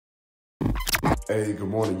Hey, good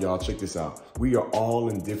morning, y'all. Check this out. We are all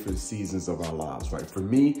in different seasons of our lives, right? For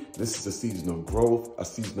me, this is a season of growth, a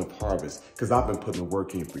season of harvest, because I've been putting the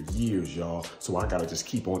work in for years, y'all. So I got to just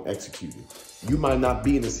keep on executing. You might not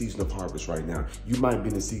be in the season of harvest right now. You might be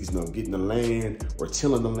in the season of getting the land or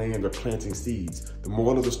tilling the land or planting seeds. The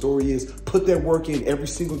moral of the story is put that work in every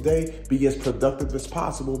single day. Be as productive as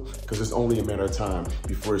possible, because it's only a matter of time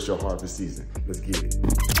before it's your harvest season. Let's get it.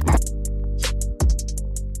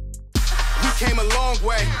 Came a long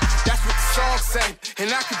way, that's what the song say.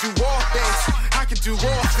 And I can do all things, I can do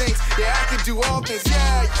all things. Yeah, I can do all things,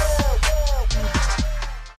 yeah.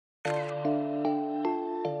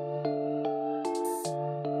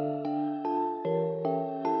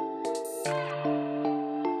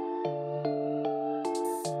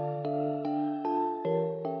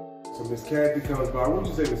 So Miss Kathy comes by. What would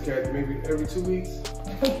you say, Miss Kathy? Maybe every 2 weeks?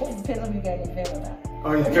 Depends on you got your bill or not.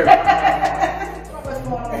 Oh, yeah. What's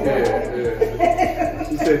going on? Yeah.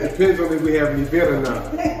 She said it depends on if we have an event or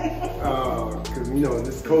not. Because, you know,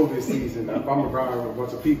 this COVID season, if I'm around a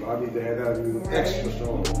bunch of people, I need to have that even extra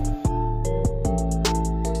strong.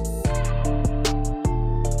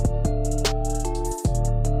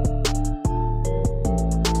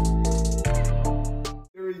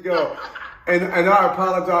 There we go. And I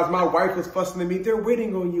apologize. My wife was fussing at me. They're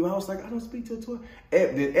waiting on you. I was like, I don't speak till 12.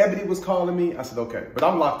 Ebony was calling me. I said, okay. But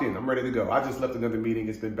I'm locked in. I'm ready to go. I just left another meeting.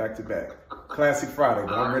 It's been back to back. Classic Friday,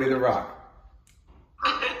 but I'm ready to rock.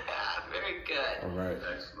 Very good. All right.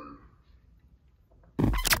 Excellent.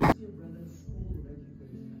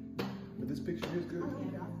 But this picture is good.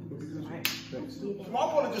 So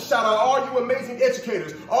I want to just shout out all you amazing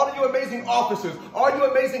educators, all of you amazing officers, all you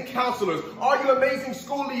amazing counselors, all you amazing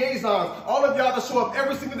school liaisons, all of y'all that show up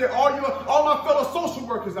every single day, all my fellow social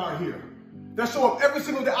workers out here that show up every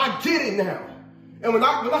single day. I get it now. And when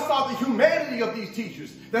I saw the humanity of these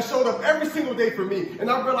teachers that showed up every single day for me,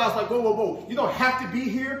 and I realized like, whoa, you don't have to be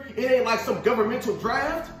here. It ain't like some governmental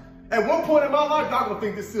draft. At one point in my life, y'all gonna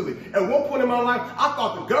think this silly. At one point in my life, I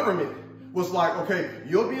thought the government was like, okay,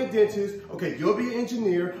 you'll be a dentist, okay, you'll be an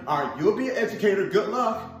engineer, all right, you'll be an educator, good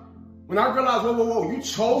luck. When I realized, whoa, you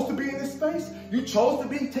chose to be in this space? You chose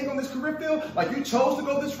to take on this career field? Like you chose to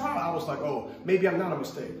go this route? I was like, oh, maybe I'm not a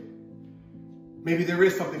mistake. Maybe there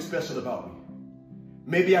is something special about me.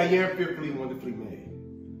 Maybe I am fearfully and wonderfully made.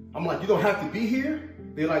 I'm like, you don't have to be here?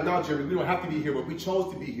 They're like, no, Jeremy, we don't have to be here, but we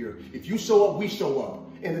chose to be here. If you show up, we show up.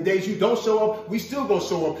 And the days you don't show up, we still gonna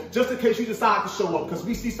show up, just in case you decide to show up, because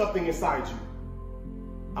we see something inside you.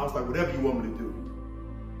 I was like, whatever you want me to do.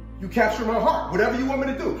 You capture my heart, whatever you want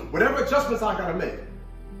me to do, whatever adjustments I gotta make.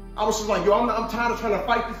 I was just like, yo, I'm tired of trying to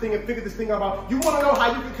fight this thing and figure this thing out. You wanna know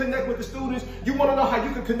how you can connect with the students? You wanna know how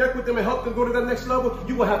you can connect with them and help them go to the next level?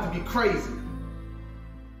 You will have to be crazy.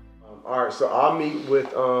 All right, so I'll meet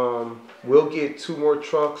with, we'll get 2 more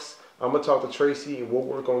trucks. I'm gonna talk to Tracy and we'll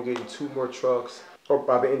work on getting 2 more trucks. Or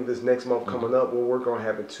by the end of this next month coming up, we'll work on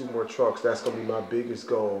having 2 more trucks. That's gonna be my biggest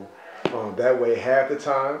goal. That way, half the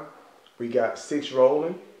time, we got 6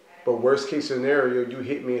 rolling. But worst case scenario, you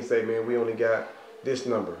hit me and say, man, we only got this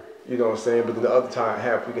number. You know what I'm saying? But then the other time,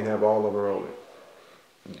 half, we can have all of them rolling.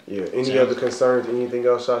 Yeah, any other concerns, anything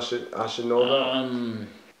else I should know about?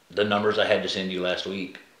 The numbers I had to send you last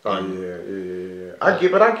week. Oh yeah. I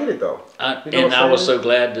get it though. I was so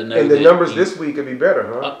glad to know. And the numbers this week could be better,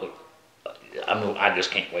 huh? I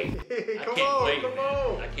just can't wait. Come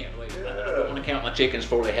on. I can't wait. I don't want to count my chickens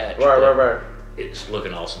before they hatch. Right. It's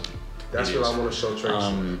looking awesome. That's what I want to show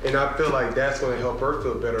Tracy. And I feel like that's going to help her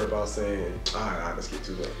feel better about saying, all right, let's get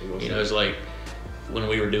to that. You know, it's like when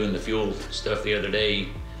we were doing the fuel stuff the other day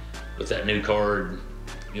with that new card,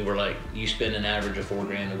 you were like, you spend an average of $4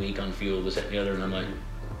 grand a week on fuel, this, that, and the other. And I'm like,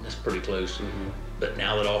 that's pretty close. Mm-hmm. But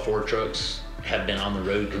now that all 4 trucks have been on the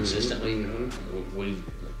road consistently, we've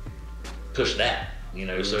pushed that, you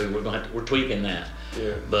know, so we're tweaking that.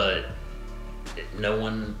 Yeah. But no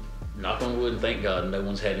one, knock on wood, thank God, no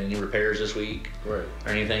one's had any repairs this week or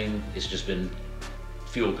anything. It's just been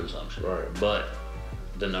fuel consumption. Right. But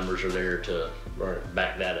the numbers are there to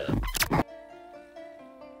back that up.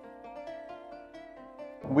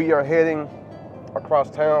 We are heading across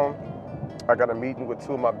town. I got a meeting with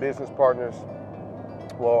 2 of my business partners.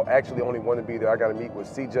 Well, actually only one to be there. I got to meet with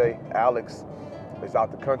CJ. Alex is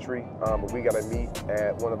out the country, but we got to meet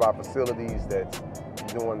at one of our facilities that's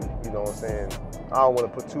doing, you know what I'm saying, I don't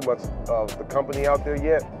want to put too much of the company out there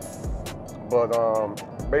yet, but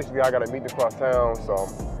basically I got a meeting across town, so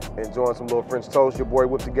I'm enjoying some little French toast your boy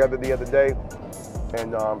whipped together the other day,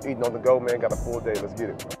 and eating on the go, man. Got a full day. Let's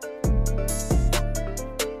get it.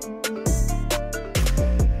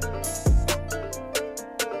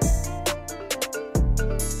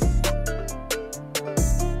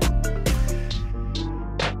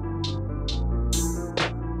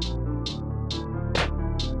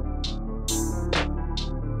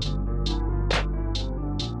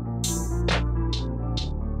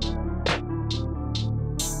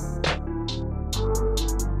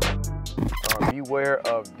 beware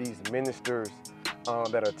of these ministers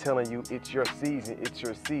that are telling you it's your season, it's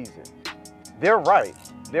your season. They're right,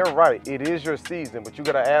 it is your season, but you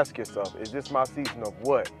gotta ask yourself, is this my season of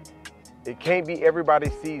what? It can't be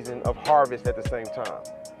everybody's season of harvest at the same time.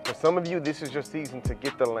 For some of you, this is your season to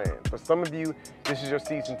get the land. For some of you, this is your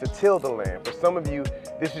season to till the land. For some of you,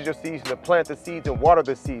 this is your season to plant the seeds and water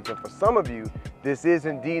the seeds. And for some of you, this is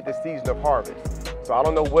indeed the season of harvest. So I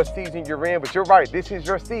don't know what season you're in, but you're right, this is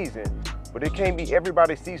your season. But it can't be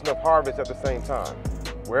everybody's season of harvest at the same time.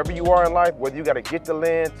 Wherever you are in life, whether you gotta get the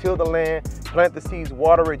land, till the land, plant the seeds,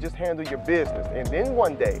 water it, just handle your business. And then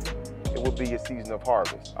one day, it will be your season of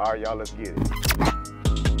harvest. All right, y'all, let's get it.